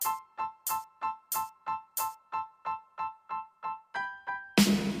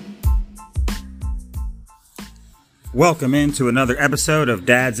Welcome into another episode of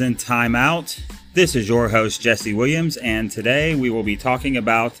Dads in Timeout. This is your host, Jesse Williams, and today we will be talking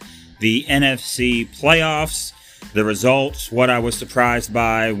about the NFC playoffs, the results, what I was surprised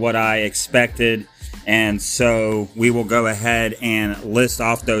by, what I expected, and so we will go ahead and list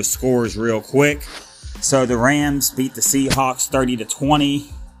off those scores real quick. So the Rams beat the Seahawks 30-20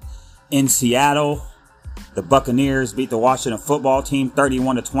 in Seattle. The Buccaneers beat the Washington football team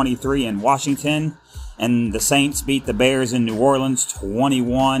 31-23 in Washington. And the Saints beat the Bears in New Orleans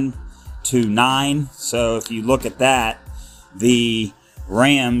 21-9. So if you look at that, the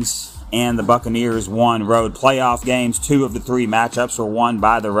Rams and the Buccaneers won road playoff games. 2 of the 3 matchups were won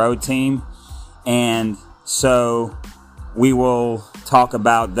by the road team. And so we will talk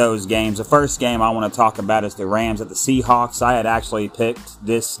about those games. The first game I want to talk about is the Rams at the Seahawks. I had actually picked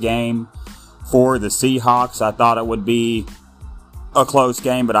this game for the Seahawks. I thought it would be a close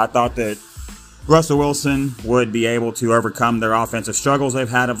game, but I thought that Russell Wilson would be able to overcome their offensive struggles they've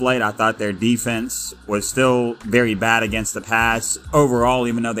had of late. I thought their defense was still very bad against the pass. Overall,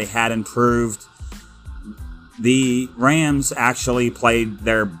 even though they had improved, the Rams actually played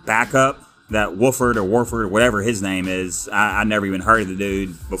their backup, that Wolford or Warford, whatever his name is. I never even heard of the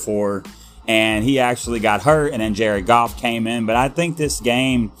dude before. And he actually got hurt, and then Jared Goff came in. But I think this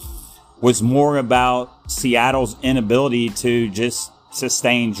game was more about Seattle's inability to just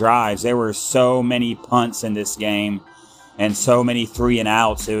sustain drives. There were so many punts in this game and so many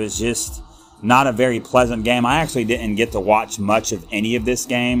 3-and-outs. It was just not a very pleasant game. I actually didn't get to watch much of any of this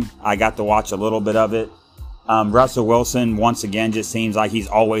game. I got to watch a little bit of it. Russell Wilson, once again, just seems like he's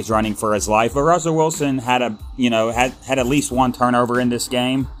always running for his life. But Russell Wilson had at least 1 turnover in this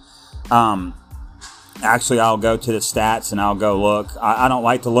game. Actually, I'll go to the stats and I'll go look. I don't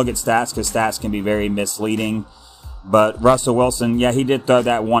like to look at stats because stats can be very misleading. But Russell Wilson, yeah, he did throw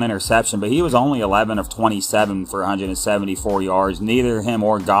that 1 interception, but he was only 11 of 27 for 174 yards. Neither him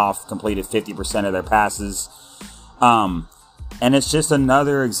or Goff completed 50% of their passes. And it's just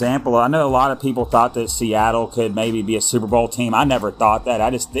another example. I know a lot of people thought that Seattle could maybe be a Super Bowl team. I never thought that. I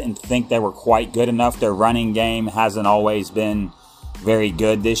just didn't think they were quite good enough. Their running game hasn't always been very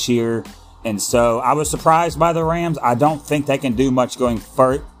good this year. And so I was surprised by the Rams. I don't think they can do much going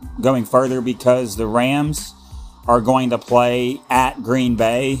further because the Rams are going to play at Green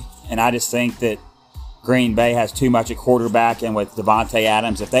Bay, and I just think that Green Bay has too much at quarterback, and with Davante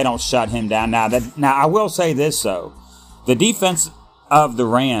Adams, if they don't shut him down now I will say this though, the defense of the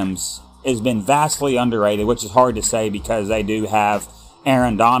Rams has been vastly underrated, which is hard to say because they do have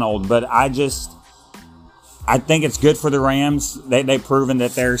Aaron Donald, but I think it's good for the Rams. They've proven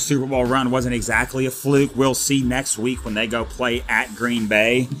that their Super Bowl run wasn't exactly a fluke. We'll see next week when they go play at Green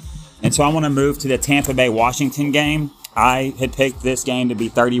Bay. And so I want to move to the Tampa Bay-Washington game. I had picked this game to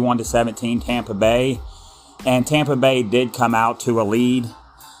be 31-17 Tampa Bay. And Tampa Bay did come out to a lead.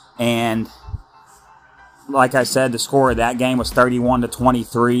 And like I said, the score of that game was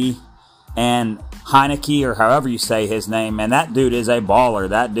 31-23. And Heineke, or however you say his name, man, that dude is a baller.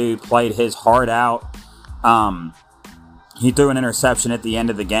 That dude played his heart out. He threw an interception at the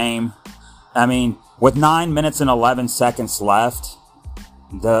end of the game. I mean, with 9 minutes and 11 seconds left,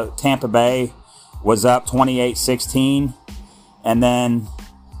 the Tampa Bay was up 28-16, and then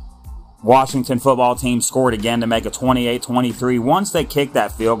Washington football team scored again to make it 28-23. Once they kicked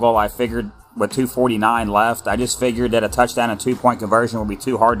that field goal, I figured with 2:49 left, I just figured that a touchdown and 2-point conversion would be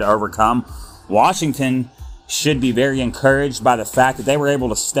too hard to overcome. Washington should be very encouraged by the fact that they were able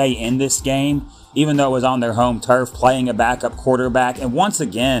to stay in this game, even though it was on their home turf, playing a backup quarterback. And once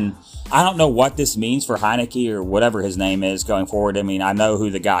again, I don't know what this means for Heineke or whatever his name is going forward. I mean, I know who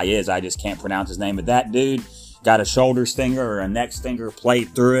the guy is. I just can't pronounce his name. But that dude got a shoulder stinger or a neck stinger,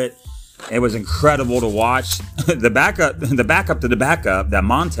 played through it. It was incredible to watch. The backup, that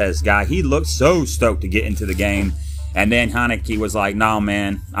Montez guy, he looked so stoked to get into the game. And then Heineke was like, no,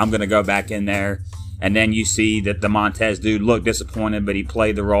 man, I'm going to go back in there. And then you see that the Montez dude looked disappointed, but he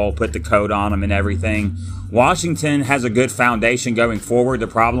played the role, put the coat on him and everything. Washington has a good foundation going forward. The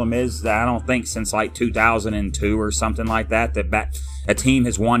problem is that I don't think since like 2002 or something like that, a team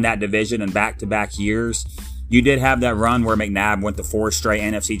has won that division in back-to-back years. You did have that run where McNabb went to 4 straight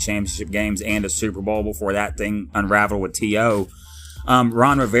NFC Championship games and a Super Bowl before that thing unraveled with T.O.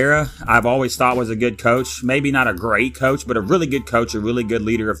 Ron Rivera, I've always thought was a good coach. Maybe not a great coach, but a really good coach, a really good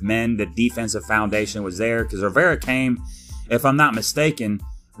leader of men. The defensive foundation was there because Rivera came, if I'm not mistaken,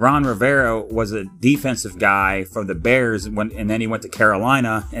 Ron Rivera was a defensive guy for the Bears, and then he went to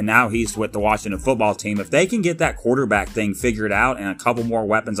Carolina, and now he's with the Washington football team. If they can get that quarterback thing figured out and a couple more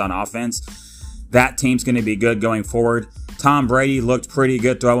weapons on offense, that team's going to be good going forward. Tom Brady looked pretty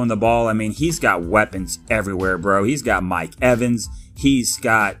good throwing the ball. I mean, he's got weapons everywhere, bro. He's got Mike Evans. He's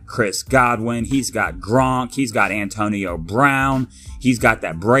got Chris Godwin. He's got Gronk. He's got Antonio Brown. He's got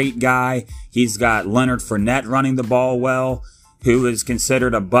that Brate guy. He's got Leonard Fournette running the ball well, who is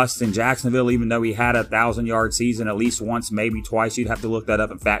considered a bust in Jacksonville, even though he had a 1,000-yard season at least once, maybe twice. You'd have to look that up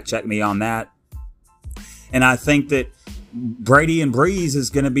and fact check me on that. And I think that Brady and Breeze is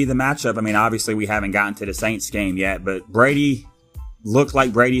going to be the matchup. I mean, obviously we haven't gotten to the Saints game yet, but Brady looked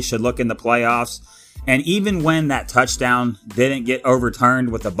like Brady should look in the playoffs. And even when that touchdown didn't get overturned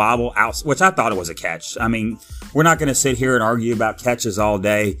with the bobble out, which I thought it was a catch. I mean, we're not going to sit here and argue about catches all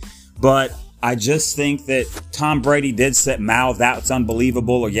day, but I just think that Tom Brady did sit mouth, that's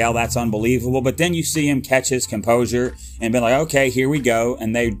unbelievable, or yell, that's unbelievable. But then you see him catch his composure and be like, okay, here we go.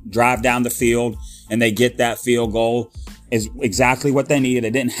 And they drive down the field and they get that field goal. Is exactly what they needed.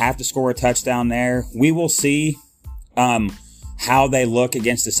 They didn't have to score a touchdown there. We will see how they look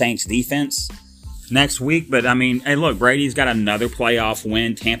against the Saints defense next week. But, I mean, hey, look, Brady's got another playoff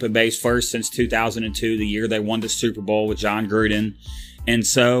win. Tampa Bay's first since 2002, the year they won the Super Bowl with John Gruden. And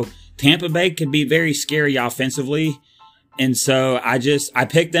so Tampa Bay could be very scary offensively. And so I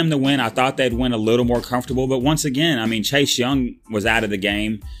picked them to win. I thought they'd win a little more comfortable. But once again, I mean, Chase Young was out of the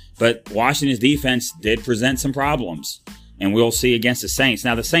game. But Washington's defense did present some problems. And we'll see against the Saints.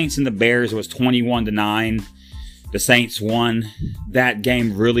 Now, the Saints and the Bears was 21-9. The Saints won. That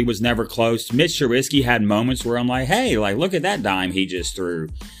game really was never close. Mitch Trubisky had moments where I'm like, hey, like, look at that dime he just threw.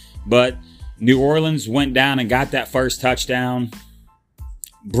 But New Orleans went down and got that first touchdown.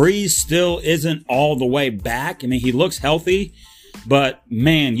 Breeze still isn't all the way back. I mean, he looks healthy. But,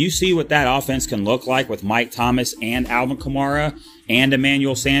 man, you see what that offense can look like with Mike Thomas and Alvin Kamara and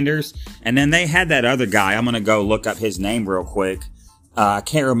Emmanuel Sanders. And then they had that other guy. I'm going to go look up his name real quick. I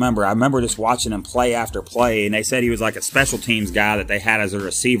can't remember. I remember just watching him play after play, and they said he was like a special teams guy that they had as a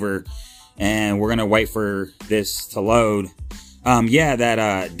receiver. And we're going to wait for this to load. Yeah,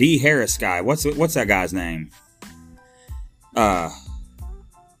 that D. Harris guy. What's that guy's name?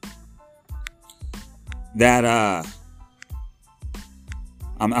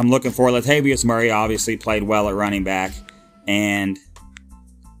 I'm looking for Latavius Murray. Obviously played well at running back, and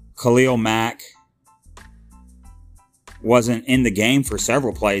Khalil Mack wasn't in the game for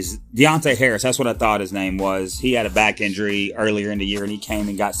several plays. Deontay Harris, that's what I thought his name was. He had a back injury earlier in the year, and he came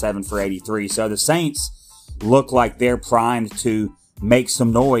and got 7 for 83. So the Saints look like they're primed to make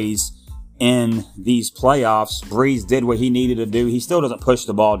some noise in these playoffs. Breeze did what he needed to do. He still doesn't push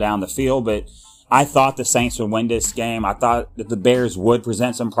the ball down the field, but I thought the Saints would win this game. I thought that the Bears would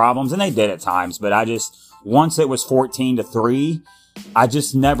present some problems, and they did at times. But once it was 14-3, I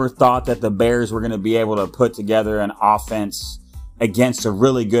just never thought that the Bears were going to be able to put together an offense against a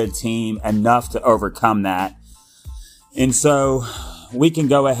really good team enough to overcome that. And so we can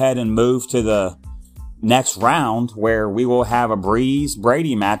go ahead and move to the next round, where we will have a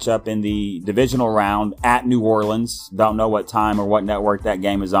Breeze-Brady matchup in the divisional round at New Orleans. Don't know what time or what network that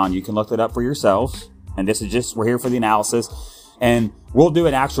game is on. You can look it up for yourselves. And this is just, we're here for the analysis. And we'll do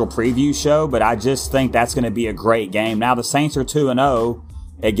an actual preview show, but I just think that's going to be a great game. Now, the Saints are 2-0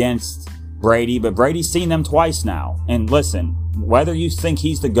 against Brady, but Brady's seen them twice now. And listen, whether you think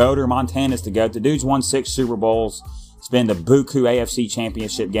he's the GOAT or Montana's the GOAT, the dude's won 6 Super Bowls. It's been the Buku AFC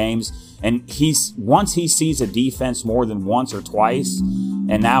Championship games. And once he sees a defense more than once or twice,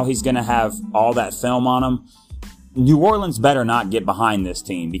 and now he's going to have all that film on him, New Orleans better not get behind this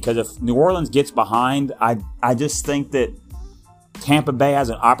team. Because if New Orleans gets behind, I just think that Tampa Bay has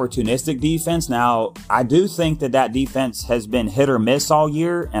an opportunistic defense. Now, I do think that defense has been hit or miss all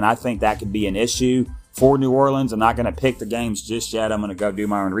year, and I think that could be an issue for New Orleans. I'm not going to pick the games just yet. I'm going to go do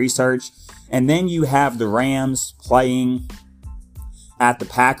my own research. And then you have the Rams playing at the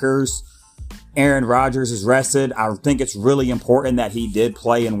Packers. Aaron Rodgers is rested. I think it's really important that he did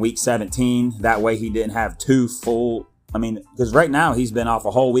play in Week 17. That way he didn't have 2 full... because right now he's been off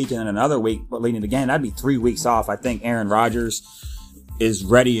a whole week and then another week leading the game. That'd be 3 weeks off. I think Aaron Rodgers is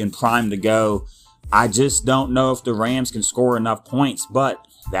ready and primed to go. I just don't know if the Rams can score enough points, but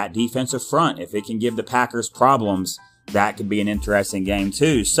that defensive front, if it can give the Packers problems, that could be an interesting game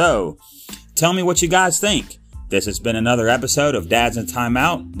too. So, tell me what you guys think. This has been another episode of Dads in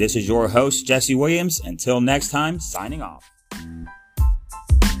Timeout. This is your host, Jesse Williams. Until next time, signing off.